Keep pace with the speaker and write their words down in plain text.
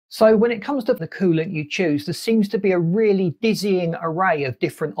So when it comes to the coolant you choose, there seems to be a really dizzying array of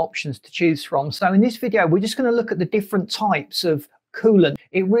different options to choose from. So in this video, we're just going to look at the different types of coolant.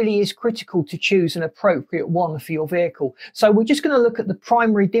 It really is critical to choose an appropriate one for your vehicle. So we're just going to look at the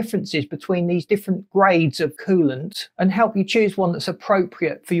primary differences between these different grades of coolant and help you choose one that's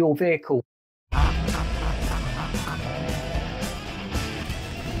appropriate for your vehicle.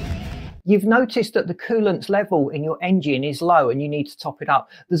 You've noticed that the coolant level in your engine is low and you need to top it up.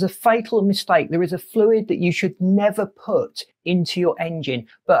 There's a fatal mistake. There is a fluid that you should never put into your engine,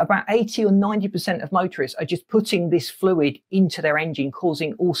 but about 80 or 90% of motorists are just putting this fluid into their engine,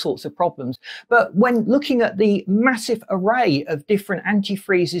 causing all sorts of problems. But when looking at the massive array of different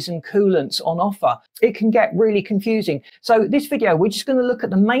antifreezes and coolants on offer, it can get really confusing. So this video, we're just going to look at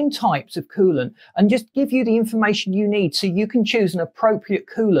the main types of coolant and just give you the information you need so you can choose an appropriate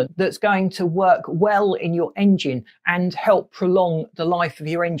coolant that's going to work well in your engine and help prolong the life of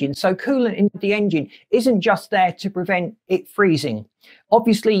your engine. So coolant in the engine isn't just there to prevent it freezing.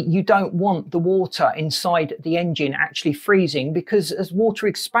 Obviously, you don't want the water inside the engine actually freezing, because as water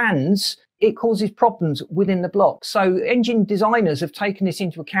expands, it causes problems within the block. So engine designers have taken this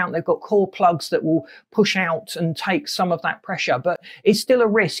into account. They've got core plugs that will push out and take some of that pressure, but it's still a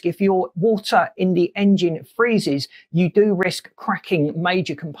risk. If your water in the engine freezes, you do risk cracking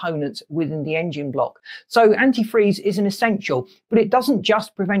major components within the engine block. So antifreeze is an essential, but it doesn't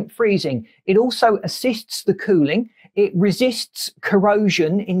just prevent freezing. It also assists the cooling. It resists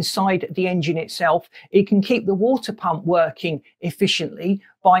corrosion inside the engine itself. It can keep the water pump working efficiently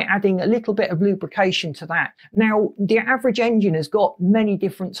by adding a little bit of lubrication to that. Now, the average engine has got many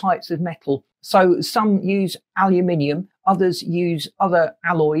different types of metal. So some use aluminium, others use other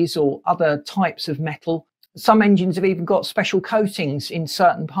alloys or other types of metal. Some engines have even got special coatings in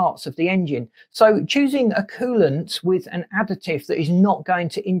certain parts of the engine. So choosing a coolant with an additive that is not going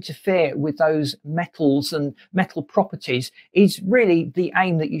to interfere with those metals and metal properties is really the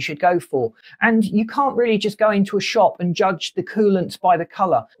aim that you should go for. And you can't really just go into a shop and judge the coolant by the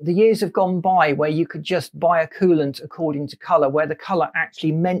colour. The years have gone by where you could just buy a coolant according to colour, where the colour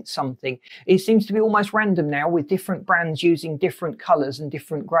actually meant something. It seems to be almost random now, with different brands using different colours and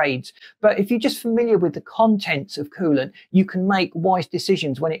different grades. But if you're just familiar with the contents of coolant, you can make wise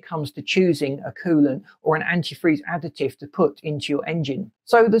decisions when it comes to choosing a coolant or an antifreeze additive to put into your engine.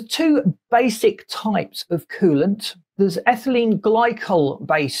 So the two basic types of coolant. There's ethylene glycol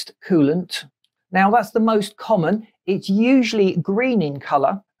based coolant. Now that's the most common. It's usually green in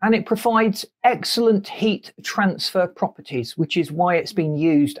colour, and it provides excellent heat transfer properties, which is why it's been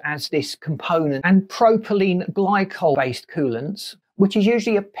used as this component. And propylene glycol based coolants, which is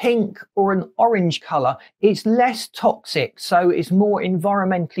usually a pink or an orange colour, it's less toxic, so it's more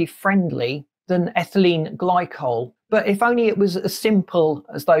environmentally friendly than ethylene glycol. But if only it was as simple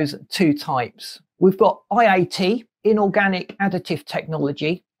as those two types. We've got IAT, inorganic additive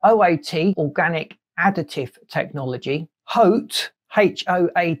technology, OAT, organic additive technology, HOAT,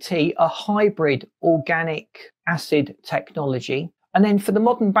 HOAT, a hybrid organic acid technology. And then for the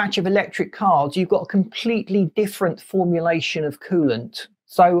modern batch of electric cars, you've got a completely different formulation of coolant.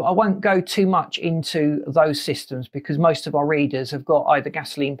 So I won't go too much into those systems because most of our readers have got either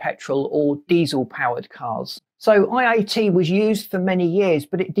gasoline, petrol or diesel powered cars. So IAT was used for many years,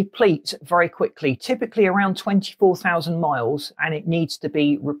 but it depletes very quickly, typically around 24,000 miles, and it needs to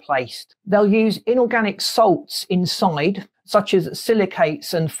be replaced. They'll use inorganic salts inside, such as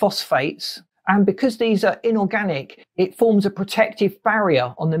silicates and phosphates. And because these are inorganic, it forms a protective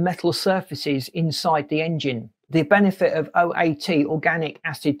barrier on the metal surfaces inside the engine. The benefit of OAT, organic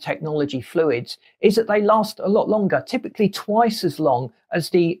acid technology fluids, is that they last a lot longer, typically twice as long as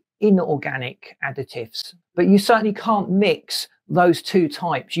the inorganic additives. But you certainly can't mix those two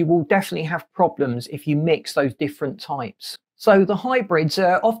types. You will definitely have problems if you mix those different types. So the hybrids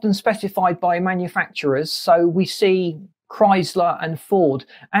are often specified by manufacturers. So we see Chrysler and Ford,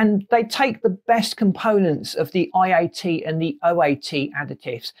 and they take the best components of the IAT and the OAT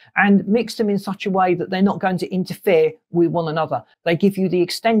additives and mix them in such a way that they're not going to interfere with one another. They give you the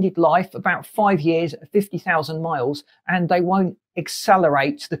extended life, about 5 years, 50,000 miles, and they won't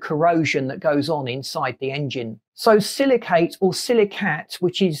accelerate the corrosion that goes on inside the engine. So silicate or silicat,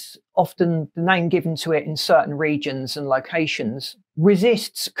 which is often the name given to it in certain regions and locations,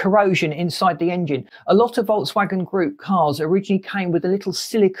 resists corrosion inside the engine. A lot of Volkswagen Group cars originally came with a little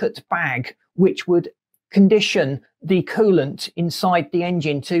silicate bag which would condition the coolant inside the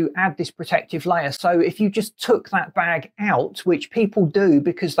engine to add this protective layer. So if you just took that bag out, which people do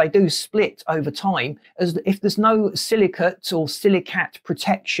because they do split over time, as if there's no silicate or silicat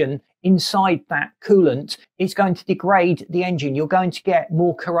protection inside that coolant, it's going to degrade the engine. You're going to get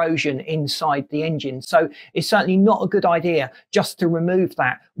more corrosion inside the engine. So it's certainly not a good idea just to remove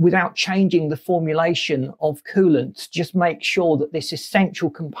that without changing the formulation of coolant. Just make sure that this essential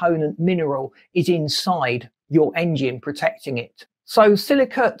component mineral is inside your engine, protecting it. So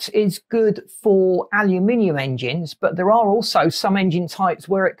silicate is good for aluminium engines, but there are also some engine types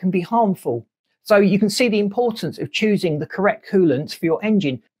where it can be harmful. So you can see the importance of choosing the correct coolant for your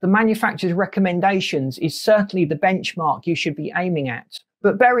engine. The manufacturer's recommendations is certainly the benchmark you should be aiming at.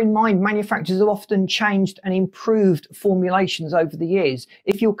 But bear in mind, manufacturers have often changed and improved formulations over the years.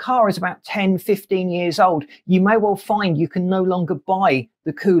 If your car is about 10, 15 years old, you may well find you can no longer buy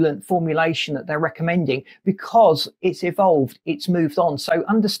the coolant formulation that they're recommending because it's evolved, it's moved on. So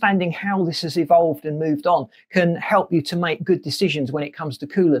understanding how this has evolved and moved on can help you to make good decisions when it comes to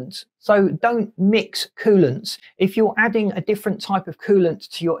coolants. So don't mix coolants. If you're adding a different type of coolant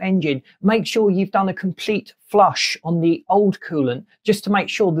to your engine, make sure you've done a complete flush on the old coolant just to make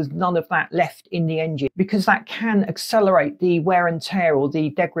sure there's none of that left in the engine, because that can accelerate the wear and tear or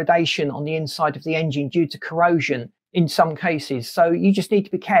the degradation on the inside of the engine due to corrosion in some cases. So you just need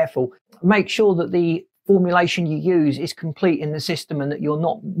to be careful. Make sure that the formulation you use is complete in the system and that you're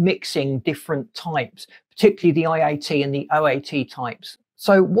not mixing different types, particularly the IAT and the OAT types.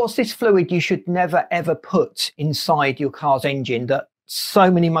 So what's this fluid you should never ever put inside your car's engine that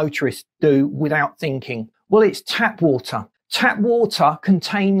so many motorists do without thinking? Well, it's tap water. Tap water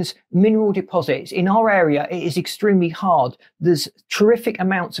contains mineral deposits. In our area, it is extremely hard. There's terrific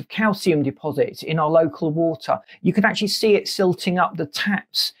amounts of calcium deposits in our local water. You can actually see it silting up the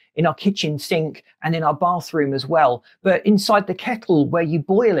taps in our kitchen sink and in our bathroom as well. But inside the kettle where you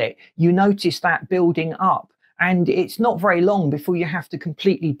boil it, you notice that building up. And it's not very long before you have to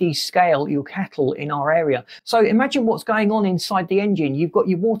completely descale your kettle in our area. So imagine what's going on inside the engine. You've got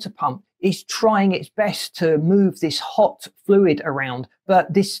your water pump. It's trying its best to move this hot fluid around,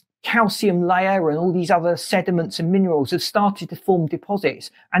 but this calcium layer and all these other sediments and minerals have started to form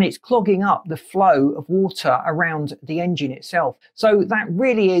deposits, and it's clogging up the flow of water around the engine itself. So that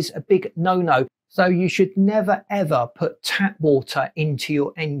really is a big no-no. So you should never ever put tap water into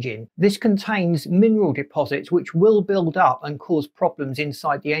your engine. This contains mineral deposits which will build up and cause problems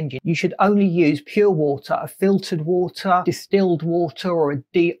inside the engine. You should only use pure water, a filtered water, distilled water, or a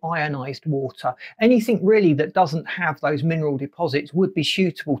deionized water. Anything really that doesn't have those mineral deposits would be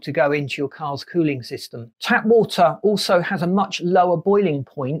suitable to go into your car's cooling system. Tap water also has a much lower boiling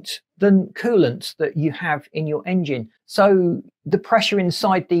point than coolant that you have in your engine. So the pressure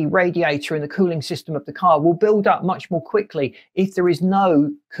inside the radiator and the cooling system of the car will build up much more quickly if there is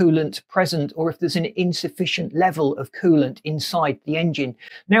no coolant present or if there's an insufficient level of coolant inside the engine.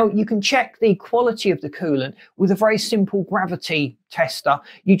 Now, you can check the quality of the coolant with a very simple gravity tester.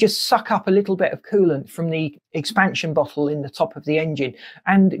 You just suck up a little bit of coolant from the expansion bottle in the top of the engine,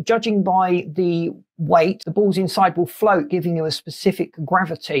 and judging by the weight, the balls inside will float, giving you a specific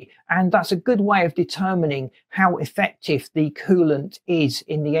gravity, and that's a good way of determining how effective the coolant is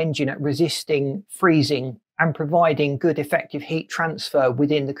in the engine at resisting freezing and providing good effective heat transfer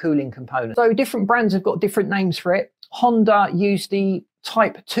within the cooling component. So different brands have got different names for it. Honda use the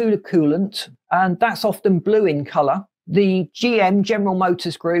Type 2 coolant, and that's often blue in colour. The GM, General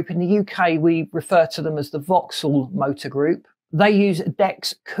Motors Group, in the UK, we refer to them as the Vauxhall Motor Group. They use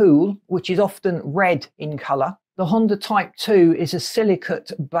Dex Cool, which is often red in colour. The Honda Type 2 is a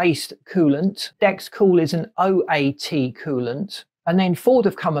silicate-based coolant. Dex Cool is an OAT coolant. And then Ford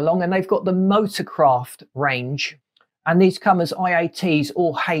have come along and they've got the Motorcraft range. And these come as IATs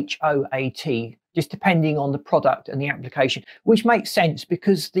or HOAT, just depending on the product and the application, which makes sense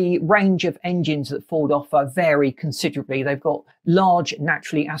because the range of engines that Ford offer vary considerably. They've got large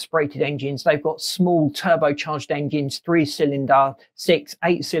naturally aspirated engines. They've got small turbocharged engines, 3-cylinder, 6,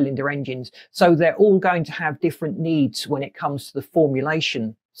 8-cylinder engines. So they're all going to have different needs when it comes to the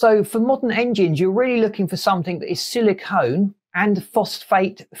formulation. So for modern engines, you're really looking for something that is silicone and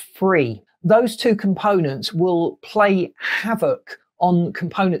phosphate free. Those two components will play havoc on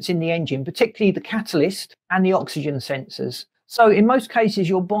components in the engine, particularly the catalyst and the oxygen sensors. So in most cases,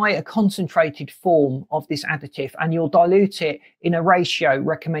 you'll buy a concentrated form of this additive and you'll dilute it in a ratio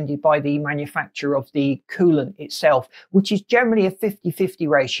recommended by the manufacturer of the coolant itself, which is generally a 50-50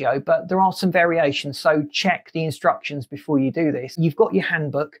 ratio, but there are some variations. So check the instructions before you do this. You've got your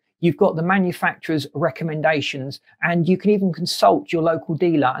handbook. You've got the manufacturer's recommendations, and you can even consult your local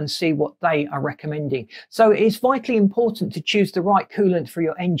dealer and see what they are recommending. So it's vitally important to choose the right coolant for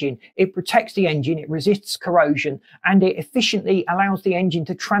your engine. It protects the engine, it resists corrosion, and it efficiently allows the engine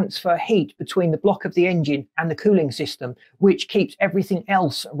to transfer heat between the block of the engine and the cooling system, which keeps everything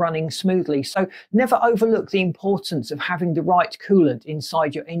else running smoothly. So never overlook the importance of having the right coolant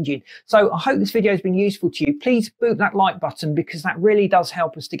inside your engine. So I hope this video has been useful to you. Please boot that like button, because that really does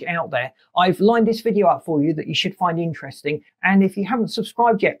help us to get out there. I've lined this video up for you that you should find interesting, and if you haven't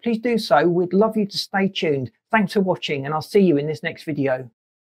subscribed yet, please do so. We'd love you to stay tuned. Thanks for watching, and I'll see you in this next video.